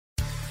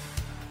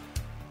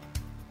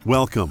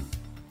Welcome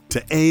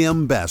to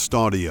AM Best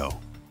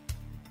Audio.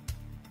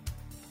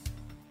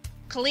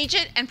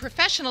 Collegiate and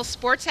professional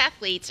sports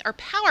athletes are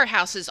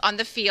powerhouses on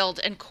the field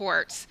and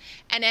courts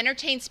and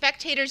entertain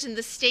spectators in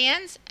the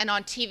stands and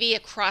on TV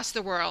across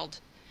the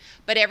world.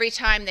 But every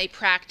time they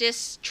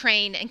practice,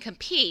 train, and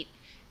compete,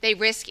 they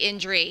risk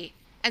injury,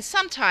 and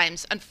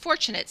sometimes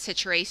unfortunate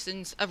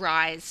situations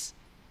arise.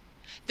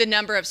 The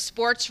number of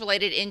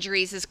sports-related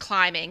injuries is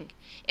climbing.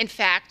 In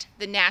fact,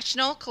 the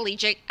National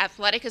Collegiate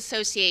Athletic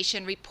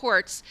Association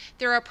reports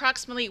there are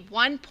approximately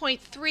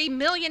 1.3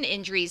 million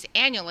injuries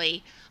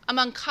annually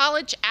among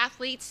college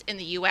athletes in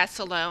the U.S.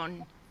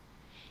 alone.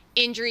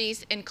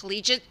 Injuries in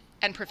collegiate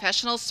and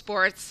professional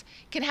sports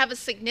can have a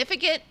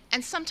significant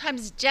and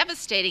sometimes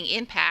devastating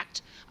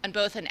impact on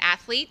both an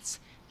athlete's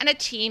and a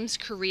team's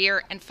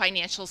career and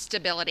financial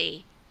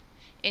stability.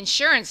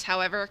 Insurance,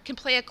 however, can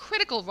play a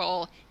critical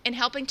role in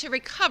helping to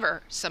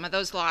recover some of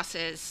those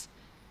losses.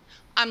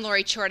 I'm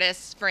Lori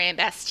Chortis for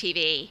AMBest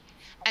TV,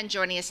 and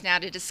joining us now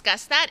to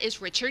discuss that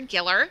is Richard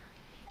Giller.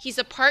 He's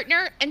a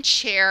partner and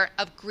chair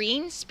of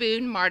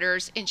Greenspoon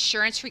Marder's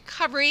Insurance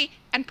Recovery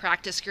and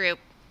Practice Group.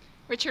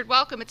 Richard,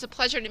 welcome. It's a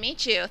pleasure to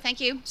meet you.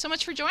 Thank you so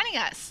much for joining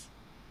us.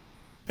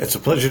 It's a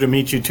pleasure to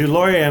meet you too,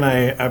 Lori, and I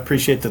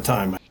appreciate the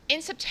time.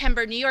 In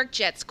September, New York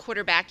Jets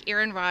quarterback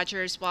Aaron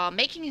Rodgers, while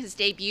making his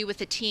debut with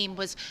the team,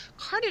 was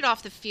carted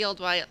off the field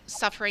while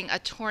suffering a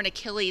torn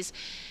Achilles.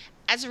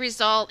 As a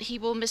result, he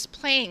will miss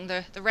playing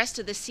the rest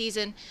of the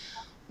season.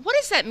 What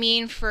does that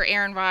mean for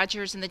Aaron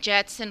Rodgers and the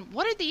Jets, and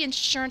what are the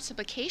insurance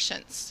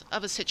implications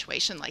of a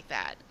situation like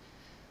that?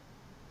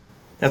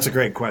 That's a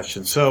great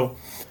question. So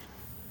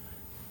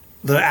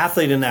the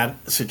athlete in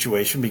that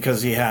situation,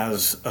 because he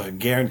has a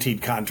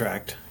guaranteed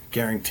contract,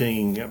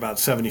 guaranteeing about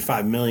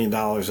 $75 million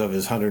of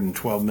his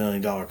 $112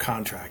 million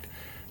contract,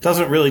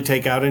 doesn't really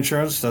take out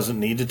insurance, doesn't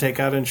need to take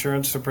out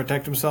insurance to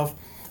protect himself.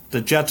 The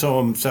Jets owe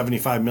him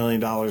 $75 million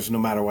no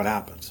matter what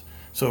happens.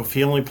 So if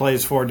he only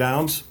plays 4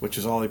 downs, which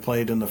is all he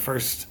played in the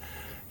first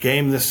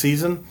game this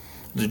season,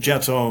 the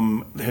Jets owe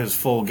him his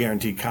full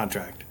guaranteed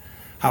contract.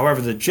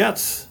 However, the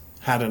Jets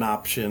had an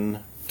option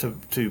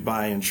to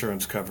buy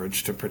insurance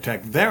coverage to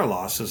protect their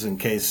losses in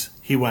case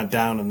he went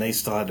down and they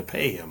still had to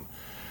pay him.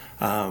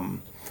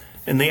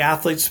 In the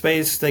athlete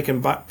space, they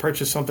can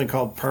purchase something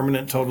called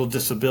permanent total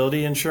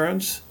disability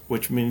insurance,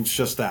 which means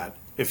just that.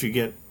 If you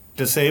get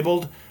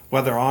disabled,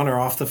 whether on or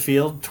off the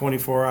field,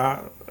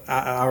 24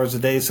 hours a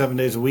day, 7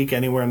 days a week,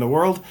 anywhere in the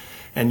world,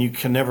 and you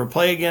can never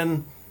play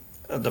again,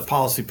 the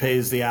policy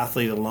pays the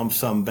athlete a lump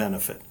sum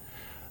benefit.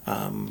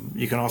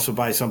 You can also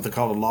buy something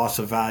called a loss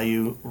of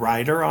value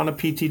rider on a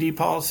PTD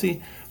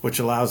policy, which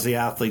allows the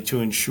athlete to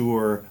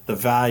insure the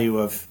value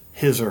of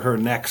his or her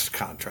next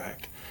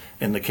contract.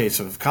 In the case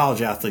of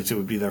college athletes, it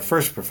would be their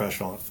first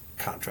professional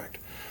contract.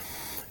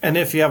 And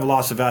if you have a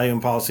loss of value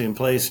policy in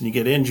place and you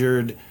get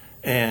injured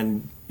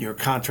and your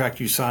contract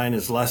you sign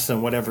is less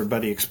than what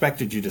everybody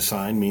expected you to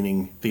sign,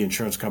 meaning the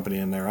insurance company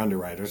and their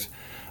underwriters,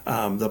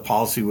 the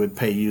policy would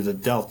pay you the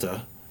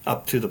delta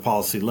up to the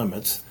policy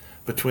limits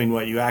between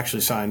what you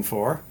actually signed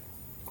for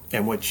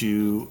and what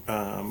you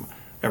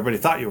everybody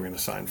thought you were going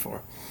to sign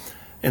for.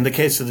 In the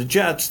case of the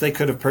Jets, they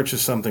could have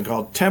purchased something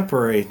called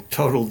temporary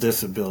total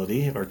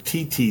disability, or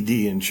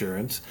TTD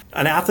insurance.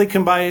 An athlete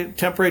can buy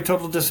temporary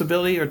total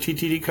disability or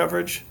TTD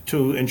coverage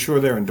to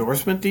insure their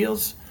endorsement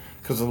deals,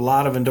 because a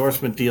lot of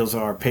endorsement deals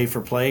are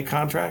pay-for-play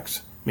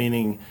contracts,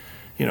 meaning,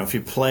 if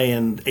you play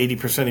in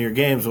 80% of your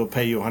games, we'll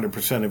pay you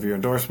 100% of your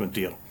endorsement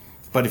deal.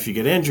 But if you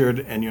get injured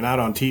and you're not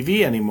on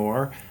TV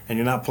anymore and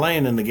you're not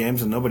playing in the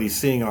games and nobody's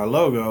seeing our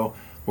logo,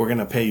 we're going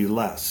to pay you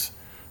less.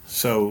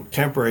 So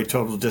temporary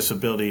total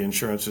disability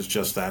insurance is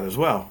just that as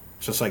well,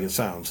 just like it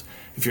sounds.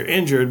 If you're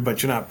injured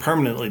but you're not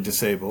permanently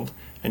disabled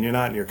and you're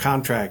not in your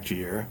contract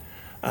year,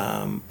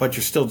 but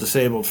you're still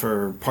disabled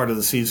for part of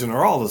the season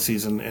or all the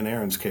season in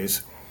Aaron's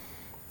case,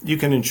 you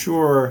can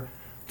insure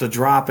the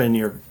drop in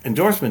your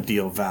endorsement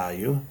deal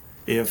value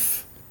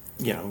if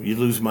you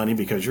lose money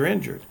because you're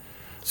injured.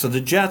 So the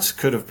Jets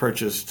could have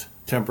purchased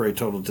temporary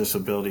total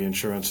disability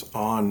insurance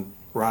on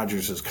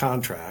Rodgers'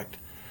 contract,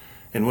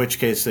 in which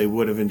case they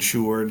would have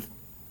insured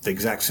the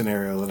exact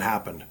scenario that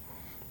happened.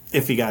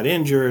 If he got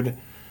injured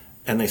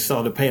and they still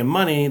had to pay him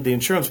money, the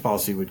insurance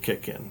policy would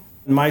kick in.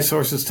 My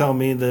sources tell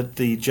me that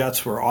the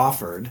Jets were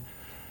offered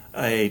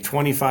a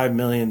 $25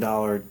 million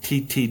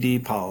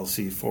TTD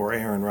policy for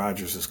Aaron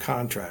Rodgers'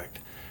 contract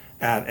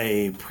at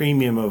a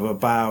premium of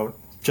about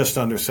just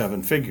under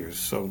 7 figures.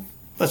 So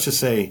let's just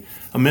say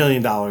 $1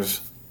 million.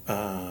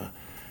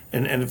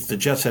 And if the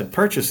Jets had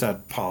purchased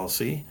that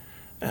policy,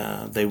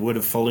 they would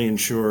have fully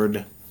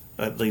insured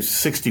at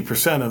least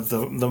 60% of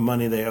the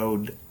money they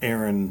owed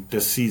Aaron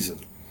this season.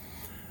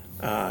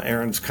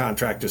 Aaron's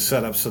contract is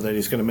set up so that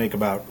he's going to make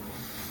about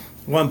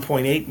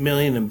 $1.8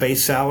 million in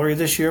base salary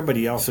this year, but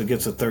he also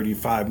gets a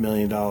 $35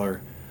 million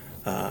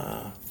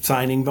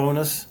signing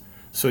bonus.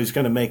 So he's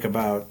going to make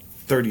about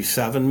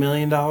 $37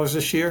 million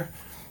this year,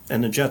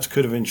 and the Jets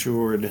could have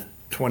insured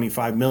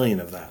 $25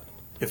 million of that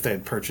if they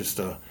had purchased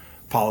a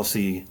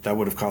policy that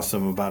would have cost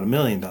them about $1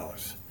 million.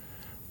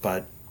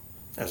 But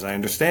As I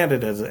understand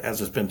it,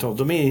 as it's been told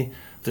to me,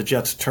 the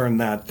Jets turned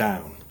that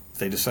down.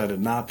 They decided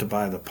not to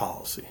buy the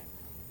policy.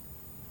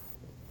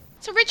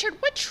 So, Richard,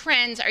 what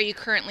trends are you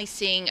currently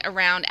seeing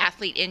around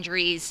athlete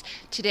injuries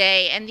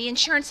today and the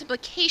insurance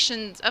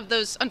implications of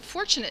those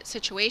unfortunate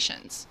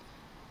situations?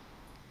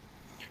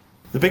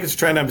 The biggest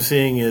trend I'm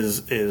seeing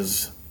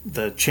is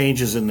the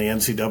changes in the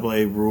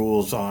NCAA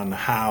rules on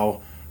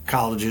how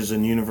colleges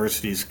and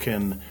universities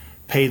can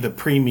pay the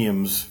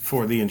premiums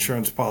for the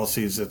insurance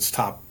policies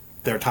that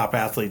their top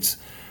athletes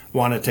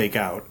want to take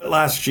out.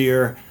 Last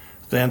year,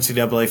 the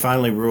NCAA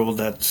finally ruled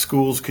that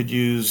schools could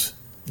use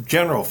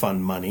general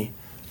fund money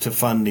to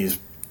fund these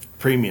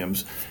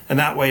premiums, and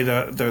that way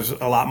there's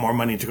a lot more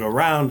money to go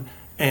around,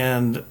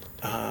 and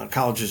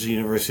colleges and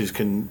universities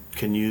can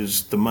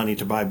use the money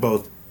to buy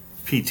both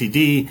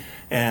PTD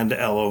and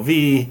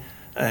LOV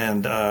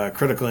and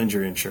critical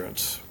injury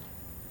insurance.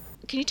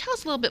 Can you tell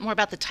us a little bit more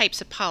about the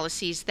types of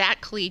policies that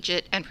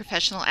collegiate and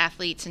professional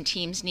athletes and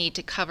teams need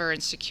to cover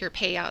and secure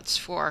payouts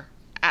for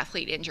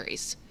athlete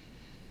injuries?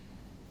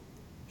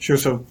 Sure.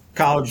 So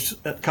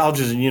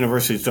colleges and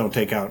universities don't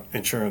take out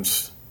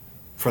insurance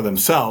for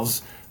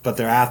themselves, but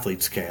their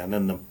athletes can,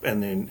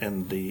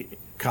 and the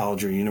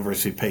college or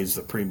university pays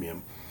the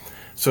premium.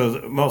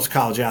 So most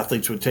college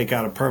athletes would take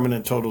out a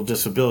permanent total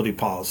disability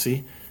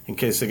policy in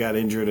case they got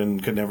injured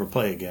and could never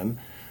play again.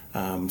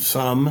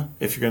 Some,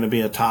 if you're going to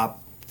be a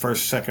top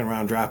first, second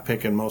round draft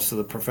pick in most of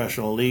the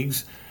professional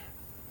leagues,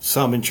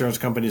 some insurance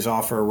companies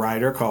offer a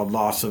rider called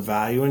loss of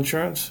value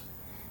insurance.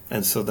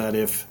 And so that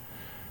if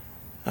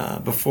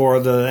before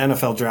the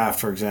NFL draft,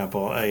 for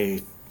example,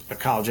 a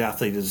college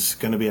athlete is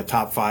going to be a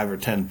top 5 or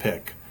 10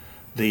 pick,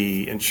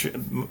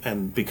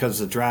 and because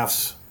the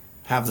drafts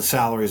have the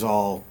salaries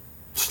all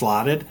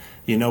slotted,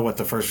 you know what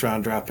the first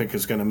round draft pick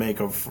is going to make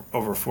over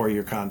a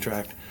 4-year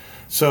contract.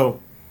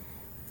 So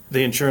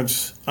the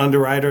insurance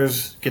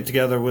underwriters get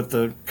together with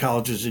the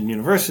colleges and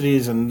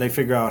universities, and they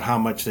figure out how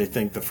much they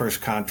think the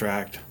first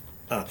contract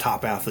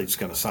top athlete's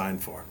going to sign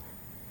for.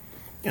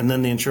 And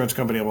then the insurance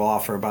company will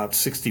offer about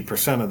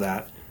 60% of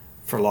that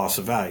for loss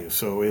of value.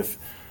 So if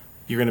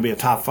you're going to be a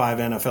top 5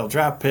 NFL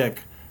draft pick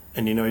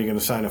and you know you're going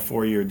to sign a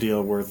 4-year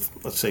deal worth,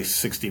 let's say,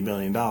 $60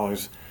 million,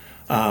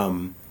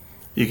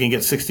 you can get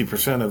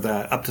 60% of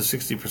that, up to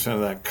 60%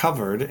 of that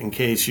covered in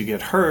case you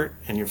get hurt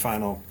in your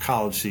final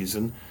college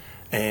season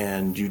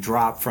and you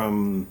drop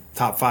from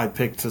top 5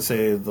 pick to,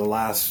 say, the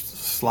last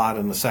slot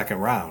in the second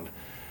round.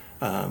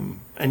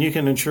 And you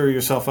can insure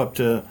yourself up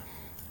to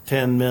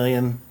 $10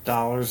 million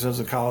as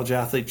a college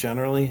athlete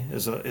generally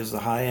is the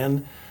high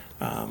end.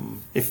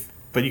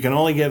 But you can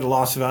only get a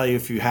loss of value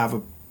if you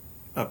have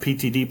a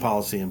PTD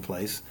policy in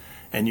place,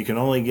 and you can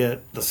only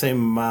get the same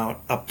amount,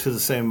 up to the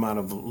same amount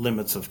of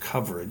limits of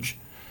coverage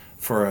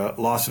for a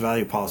loss of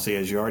value policy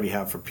as you already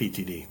have for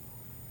PTD.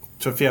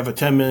 So if you have a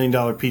 $10 million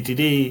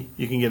PTD,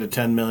 you can get a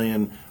 $10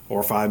 million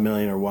or $5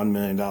 million or $1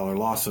 million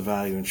loss of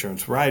value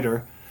insurance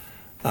rider,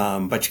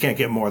 but you can't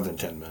get more than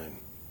 $10 million.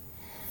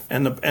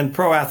 And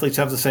pro athletes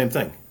have the same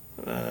thing.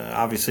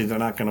 Obviously, they're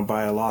not going to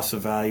buy a loss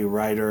of value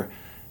rider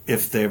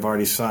if they've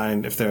already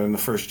signed, if they're in the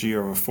first year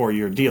of a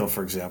 4-year deal,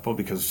 for example,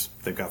 because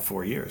they've got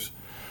 4 years.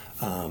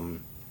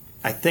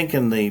 I think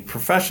in the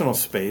professional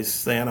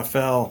space, the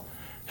NFL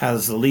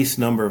has the least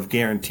number of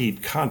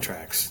guaranteed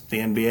contracts. The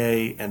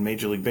NBA and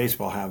Major League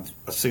Baseball have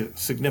a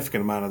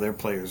significant amount of their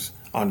players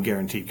on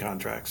guaranteed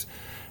contracts.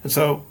 And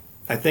so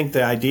I think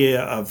the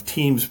idea of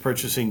teams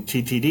purchasing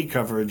TTD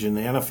coverage in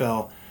the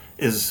NFL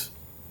is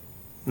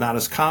not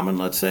as common,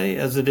 let's say,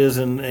 as it is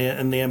in the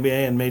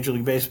NBA and Major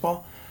League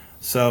Baseball.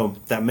 So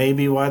that may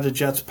be why the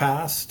Jets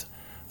passed.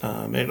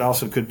 It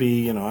also could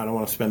be, I don't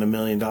want to spend $1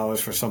 million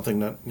for something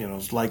that,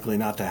 is likely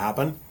not to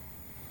happen.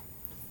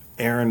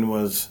 Aaron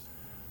was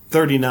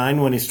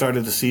 39 when he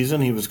started the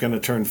season. He was going to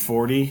turn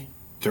 40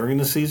 during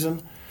the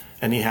season.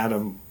 And he had,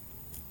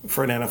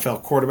 for an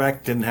NFL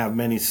quarterback, didn't have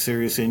many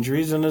serious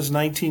injuries in his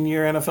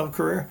 19-year NFL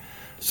career.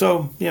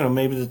 So,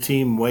 maybe the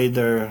team weighed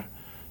their,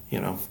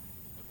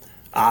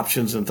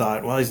 options and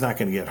thought, well, he's not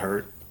going to get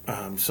hurt.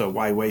 So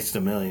why waste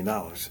 $1 million?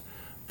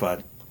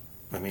 But,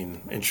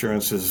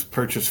 insurance is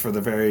purchased for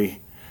the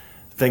very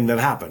thing that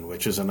happened,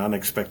 which is an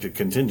unexpected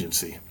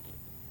contingency.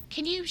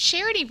 Can you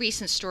share any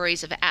recent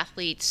stories of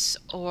athletes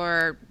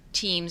or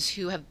teams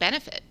who have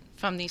benefited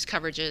from these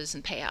coverages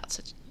and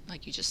payouts,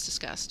 like you just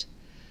discussed?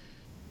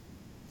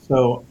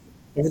 So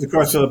over the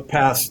course of the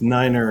past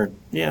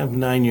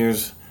 9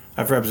 years,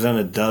 I've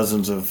represented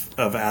dozens of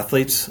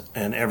athletes,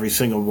 and every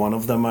single one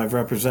of them I've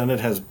represented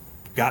has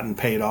gotten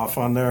paid off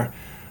on their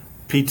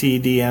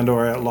PTD and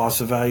or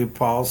loss of value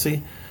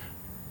policy.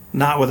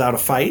 Not without a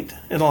fight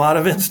in a lot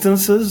of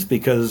instances,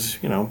 because,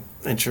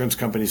 insurance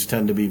companies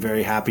tend to be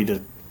very happy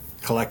to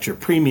collect your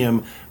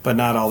premium, but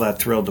not all that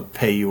thrilled to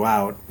pay you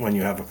out when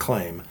you have a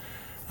claim.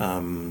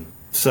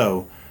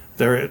 So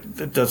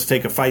it does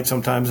take a fight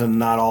sometimes, and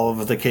not all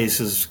of the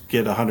cases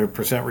get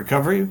 100%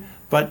 recovery,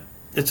 but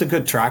it's a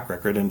good track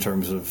record in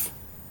terms of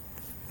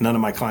none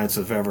of my clients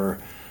have ever,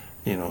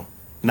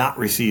 not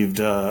received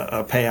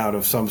a payout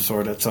of some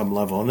sort at some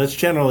level. And it's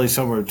generally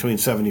somewhere between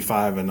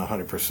 75 and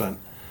 100%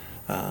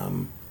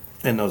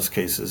 in those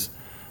cases.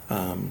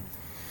 And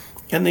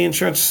the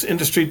insurance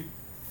industry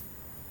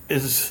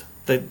is,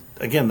 they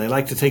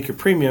like to take your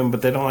premium,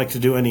 but they don't like to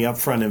do any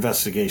upfront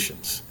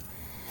investigations.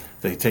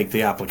 They take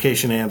the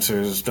application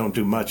answers, don't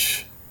do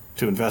much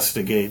to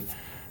investigate,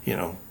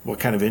 what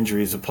kind of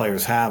injuries the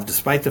players have,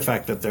 despite the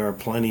fact that there are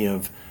plenty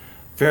of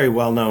very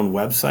well-known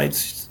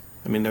websites.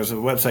 I mean, there's a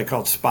website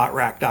called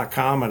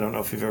spotrack.com. I don't know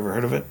if you've ever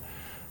heard of it,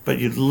 but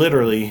you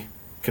literally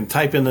can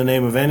type in the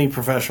name of any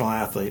professional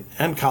athlete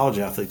and college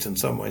athletes in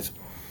some ways.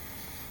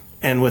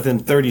 And within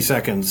 30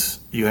 seconds,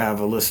 you have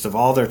a list of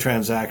all their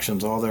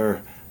transactions, all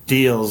their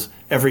deals,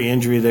 every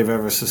injury they've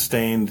ever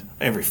sustained,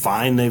 every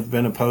fine they've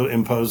been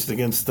imposed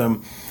against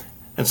them.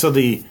 And so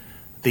the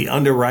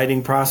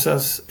underwriting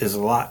process is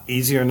a lot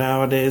easier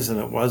nowadays than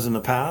it was in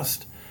the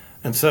past.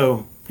 And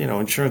so,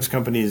 insurance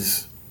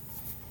companies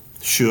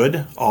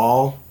should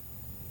all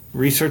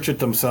research it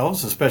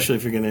themselves, especially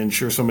if you're going to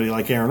insure somebody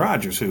like Aaron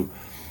Rodgers, who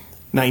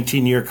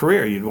 19-year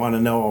career, you'd want to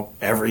know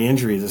every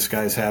injury this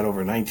guy's had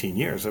over 19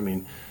 years. I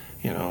mean,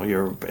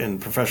 you're in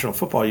professional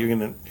football, you're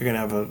going to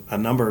have a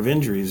number of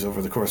injuries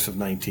over the course of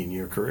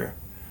 19-year career.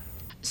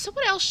 So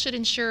what else should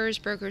insurers,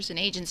 brokers, and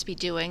agents be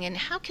doing, and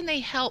how can they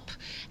help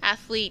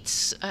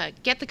athletes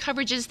get the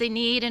coverages they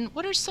need, and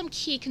what are some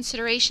key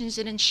considerations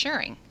in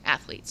insuring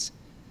athletes?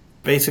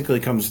 Basically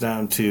comes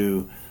down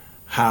to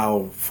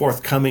how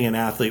forthcoming an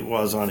athlete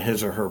was on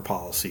his or her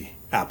policy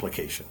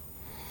application.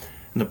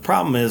 And the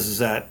problem is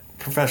that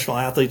professional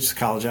athletes,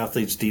 college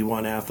athletes,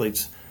 D1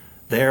 athletes,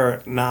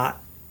 they're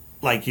not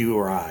like you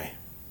or I.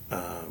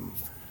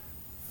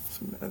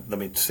 Let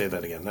me say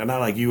that again. They're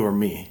not like you or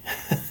me.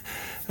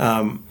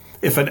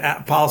 If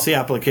a policy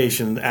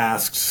application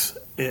asks,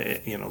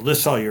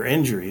 lists all your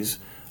injuries,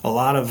 a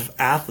lot of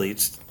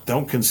athletes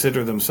don't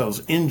consider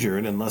themselves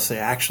injured unless they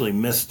actually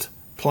missed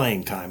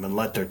playing time and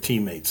let their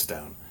teammates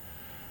down.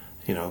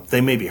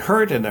 They may be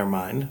hurt in their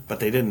mind, but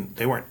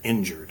they weren't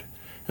injured.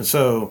 And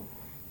so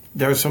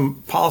there are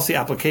some policy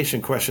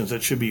application questions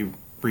that should be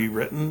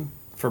rewritten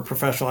for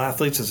professional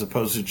athletes as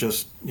opposed to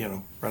just,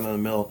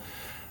 run-of-the-mill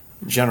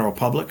general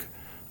public.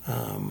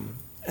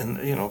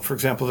 And, for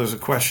example, there's a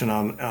question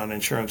on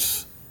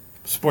insurance,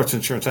 sports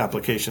insurance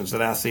applications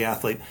that ask the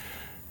athlete,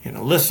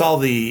 list all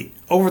the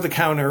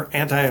over-the-counter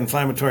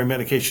anti-inflammatory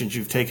medications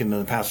you've taken in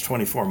the past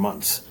 24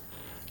 months.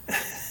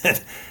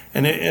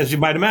 And as you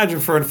might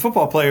imagine, for a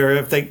football player,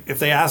 if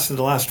they asked in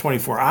the last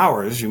 24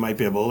 hours, you might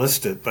be able to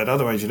list it. But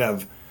otherwise, you'd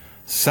have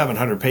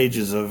 700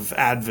 pages of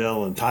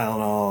Advil and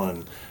Tylenol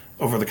and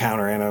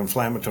over-the-counter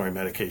anti-inflammatory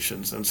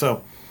medications. And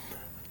so,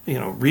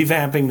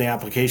 revamping the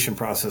application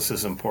process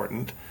is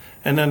important.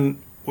 And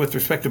then with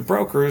respect to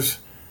brokers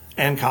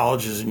and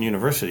colleges and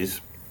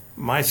universities,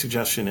 my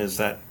suggestion is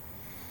that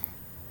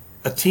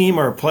a team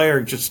or a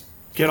player just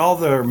get all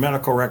their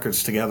medical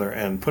records together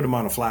and put them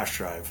on a flash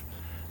drive.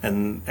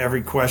 And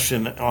every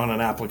question on an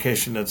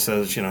application that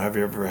says, have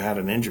you ever had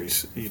an injury,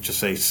 you just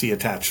say, see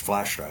attached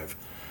flash drive.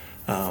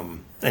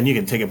 And you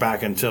can take it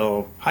back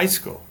until high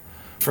school.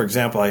 For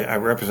example, I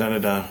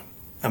represented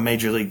a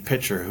major league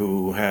pitcher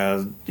who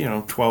had,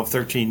 12,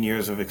 13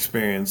 years of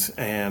experience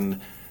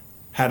and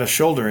had a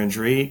shoulder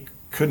injury,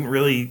 couldn't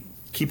really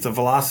keep the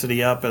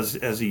velocity up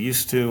as he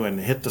used to and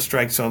hit the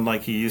strike zone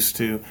like he used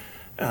to.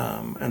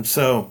 And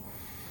so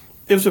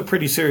it was a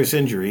pretty serious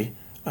injury.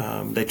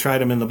 They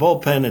tried him in the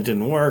bullpen, it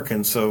didn't work,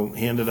 and so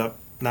he ended up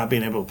not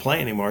being able to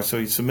play anymore. So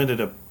he submitted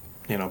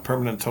a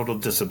permanent total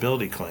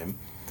disability claim.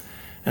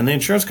 And the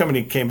insurance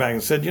company came back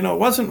and said, it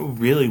wasn't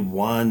really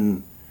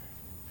one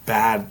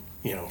bad,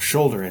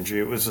 shoulder injury.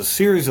 It was a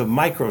series of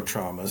micro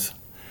traumas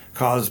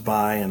caused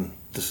by, and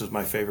this is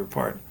my favorite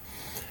part,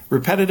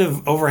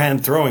 repetitive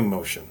overhand throwing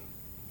motion,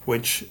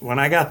 which when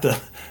I got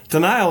the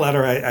denial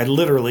letter, I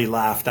literally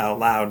laughed out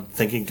loud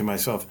thinking to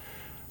myself,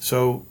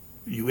 so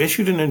you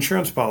issued an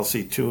insurance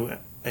policy to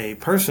a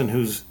person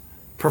whose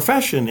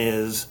profession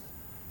is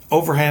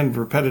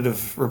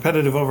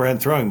repetitive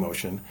overhand throwing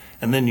motion,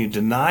 and then you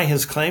deny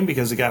his claim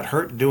because he got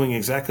hurt doing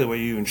exactly what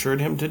you insured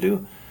him to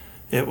do?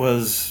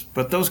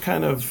 But those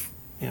kind of,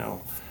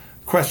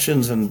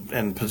 questions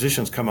and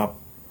positions come up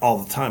all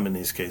the time in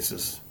these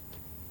cases.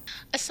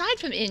 Aside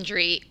from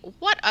injury,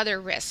 what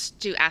other risks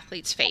do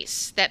athletes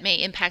face that may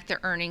impact their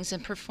earnings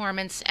and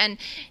performance? And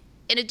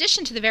in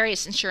addition to the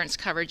various insurance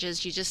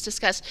coverages you just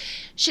discussed,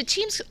 should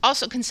teams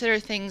also consider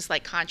things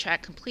like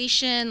contract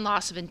completion,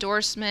 loss of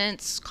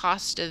endorsements,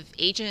 cost of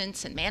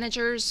agents and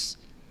managers?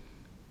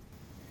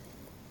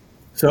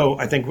 So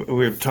I think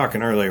we were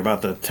talking earlier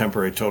about the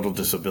temporary total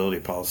disability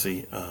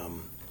policy.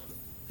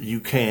 You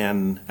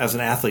can, as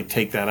an athlete,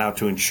 take that out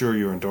to insure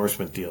your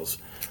endorsement deals.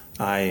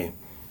 I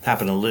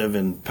happen to live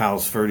in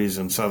Palos Verdes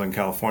in Southern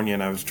California,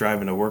 and I was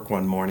driving to work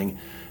one morning,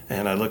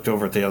 and I looked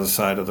over at the other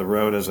side of the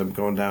road as I'm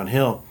going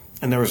downhill,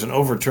 and there was an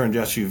overturned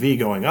SUV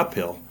going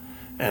uphill.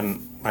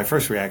 And my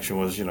first reaction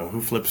was,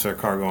 who flips their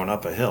car going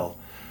up a hill?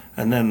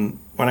 And then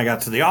when I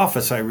got to the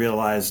office, I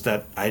realized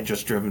that I had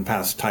just driven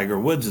past Tiger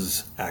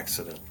Woods'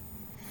 accident.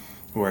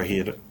 where he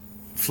had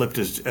flipped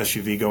his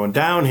SUV going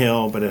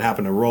downhill, but it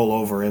happened to roll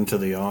over into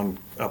the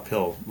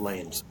uphill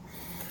lanes.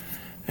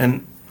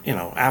 And,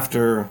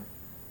 after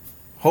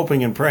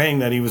hoping and praying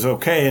that he was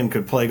okay and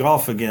could play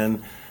golf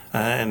again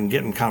and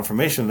getting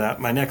confirmation of that,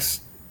 my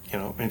next,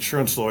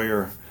 insurance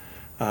lawyer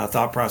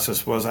thought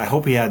process was, I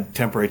hope he had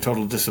temporary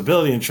total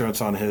disability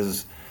insurance on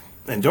his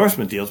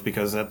endorsement deals,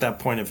 because at that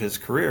point of his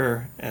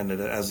career, and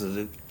as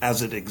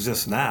it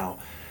exists now,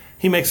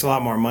 he makes a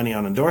lot more money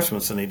on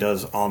endorsements than he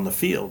does on the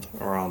field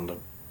or on the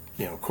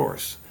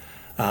course.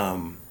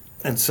 And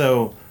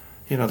so,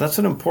 that's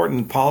an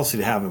important policy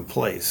to have in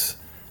place.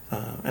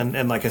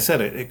 And like I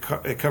said, it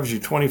covers you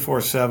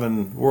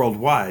 24/7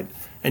 worldwide,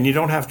 and you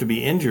don't have to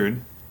be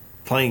injured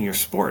playing your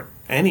sport.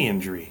 Any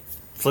injury,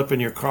 flipping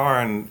your car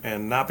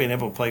and not being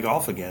able to play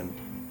golf again,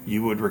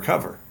 you would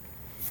recover.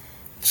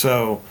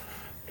 So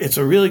it's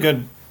a really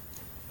good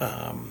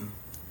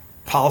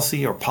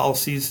policy or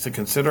policies to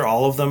consider.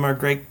 All of them are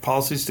great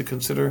policies to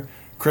consider.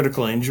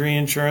 Critical injury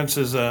insurance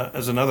is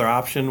another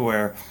option,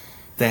 where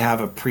they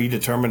have a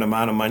predetermined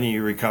amount of money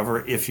you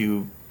recover if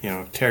you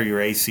tear your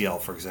ACL,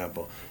 for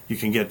example. You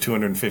can get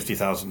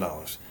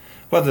 $250,000.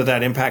 Whether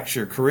that impacts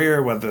your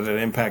career, whether that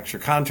impacts your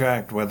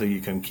contract, whether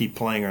you can keep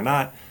playing or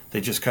not,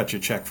 they just cut you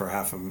a check for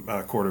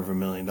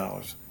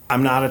 $250,000.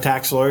 I'm not a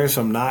tax lawyer,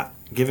 so I'm not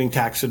giving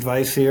tax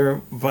advice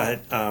here,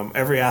 but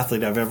every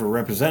athlete I've ever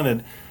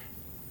represented,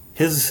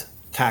 his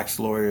tax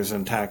lawyers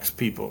and tax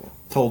people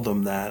told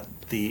them that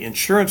the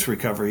insurance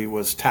recovery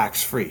was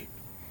tax-free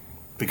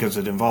because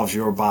it involves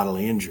your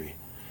bodily injury.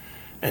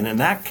 And in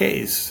that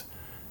case,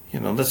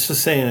 let's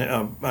just say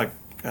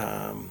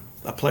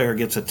a player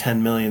gets a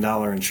 $10 million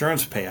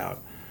insurance payout.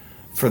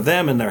 For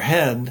them, in their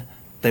head,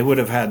 they would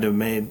have had to have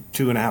made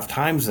 2.5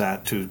 times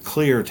that to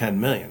clear $10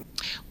 million.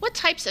 What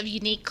types of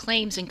unique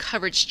claims and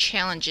coverage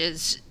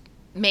challenges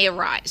may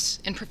arise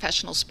in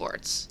professional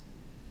sports?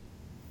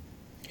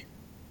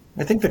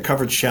 I think the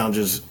coverage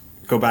challenges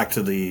go back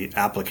to the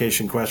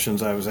application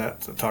questions I was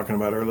talking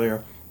about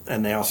earlier,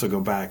 and they also go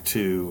back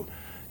to,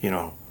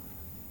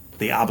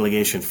 the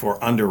obligation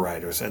for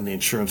underwriters and the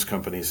insurance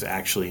companies to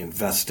actually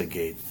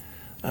investigate,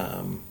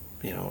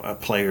 a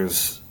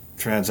player's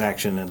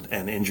transaction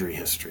and injury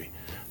history,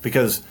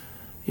 because,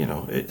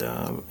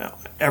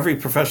 every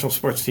professional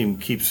sports team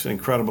keeps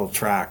incredible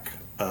track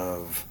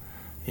of,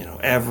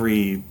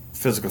 every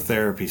physical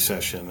therapy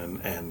session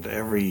and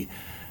every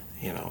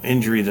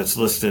injury that's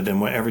listed,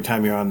 and every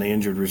time you're on the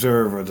injured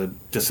reserve or the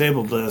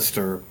disabled list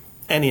or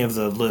any of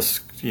the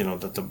lists,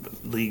 that the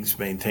leagues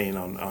maintain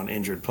on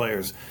injured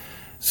players.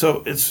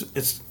 So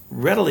it's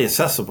readily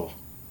accessible.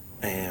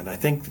 And I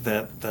think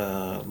that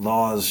the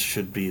laws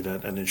should be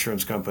that an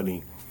insurance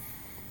company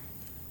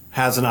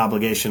has an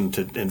obligation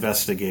to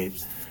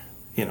investigate,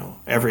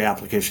 every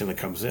application that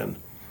comes in.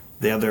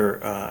 The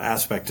other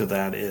aspect of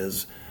that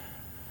is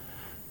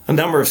a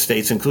number of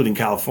states, including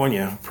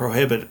California,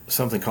 prohibit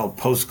something called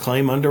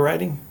post-claim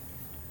underwriting,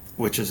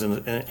 which is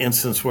an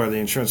instance where the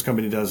insurance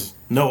company does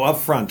no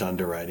upfront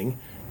underwriting,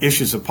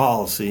 issues a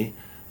policy,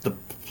 the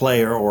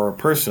player or a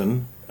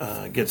person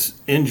gets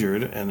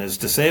injured and is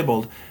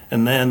disabled,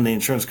 and then the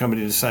insurance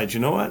company decides,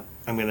 I'm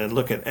going to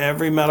look at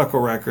every medical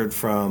record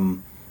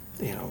from,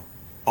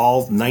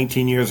 all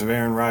 19 years of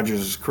Aaron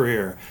Rodgers'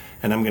 career,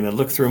 and I'm going to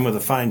look through them with a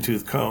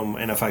fine-tooth comb,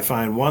 and if I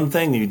find one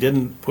thing that you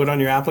didn't put on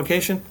your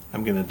application,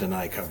 I'm going to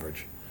deny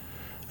coverage.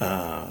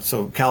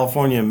 So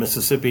California and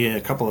Mississippi and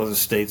a couple other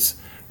states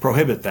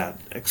prohibit that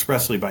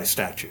expressly by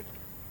statute.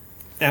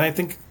 And I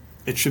think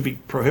it should be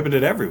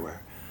prohibited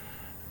everywhere.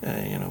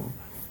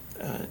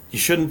 You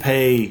shouldn't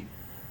pay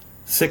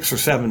 6 or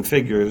 7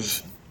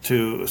 figures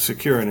to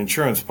secure an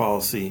insurance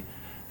policy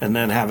and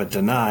then have it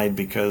denied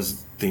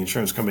because the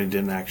insurance company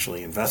didn't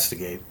actually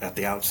investigate at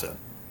the outset.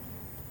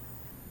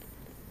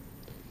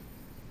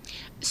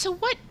 So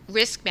what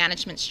risk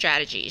management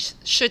strategies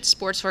should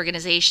sports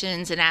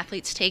organizations and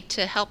athletes take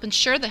to help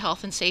ensure the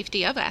health and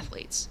safety of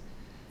athletes?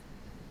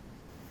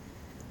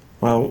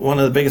 Well, one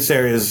of the biggest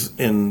areas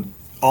in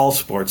all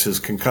sports is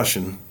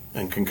concussion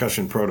and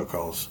concussion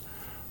protocols.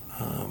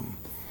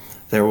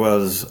 There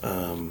was,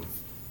 a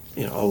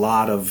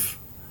lot of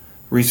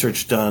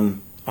research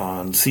done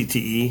on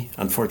CTE.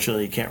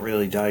 Unfortunately, you can't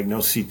really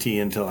diagnose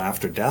CTE until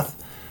after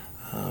death.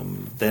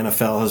 The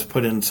NFL has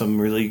put in some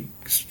really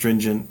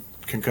stringent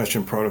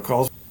concussion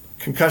protocols.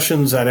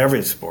 Concussions at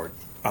every sport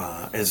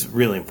is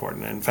really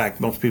important. In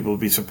fact, most people would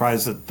be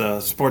surprised that the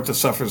sport that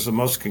suffers the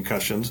most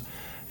concussions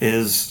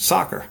is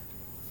soccer.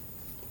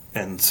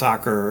 And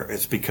soccer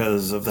is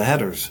because of the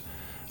headers.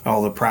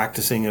 All the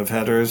practicing of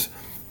headers,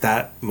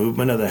 that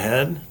movement of the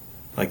head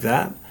like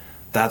that,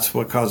 that's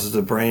what causes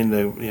the brain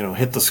to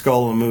hit the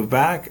skull and move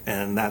back,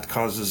 and that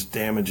causes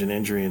damage and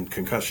injury and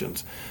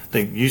concussions.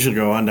 They usually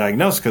go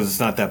undiagnosed because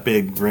it's not that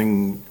big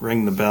ring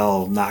the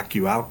bell, knock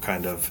you out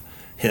kind of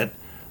hit.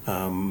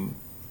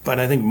 But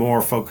I think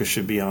more focus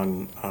should be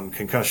on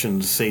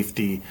concussions,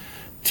 safety,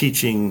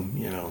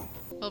 teaching,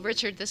 Well,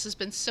 Richard, this has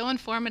been so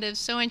informative,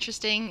 so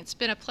interesting. It's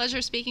been a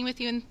pleasure speaking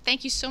with you, and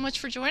thank you so much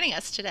for joining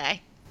us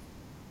today.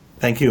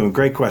 Thank you, and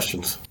great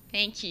questions.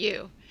 Thank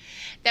you.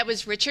 That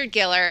was Richard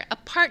Giller, a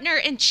partner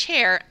and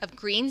chair of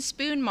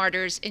Greenspoon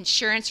Marder's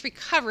Insurance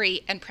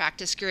Recovery and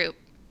Practice Group.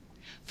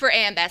 For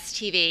AM Best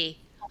TV,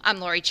 I'm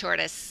Lori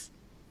Chortis.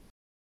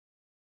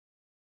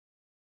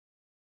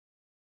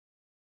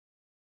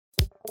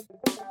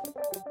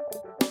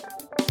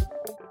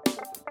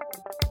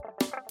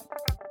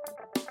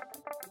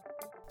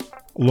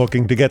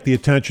 Looking to get the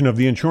attention of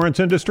the insurance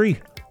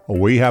industry?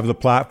 We have the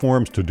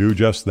platforms to do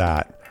just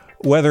that.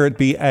 Whether it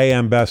be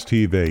AM Best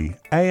TV,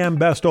 AM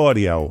Best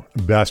Audio,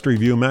 Best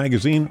Review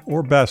Magazine,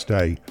 or Best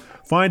Day,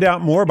 find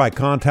out more by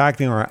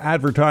contacting our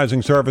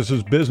Advertising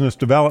Services Business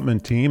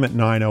Development Team at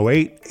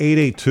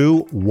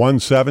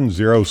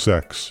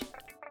 908-882-1706.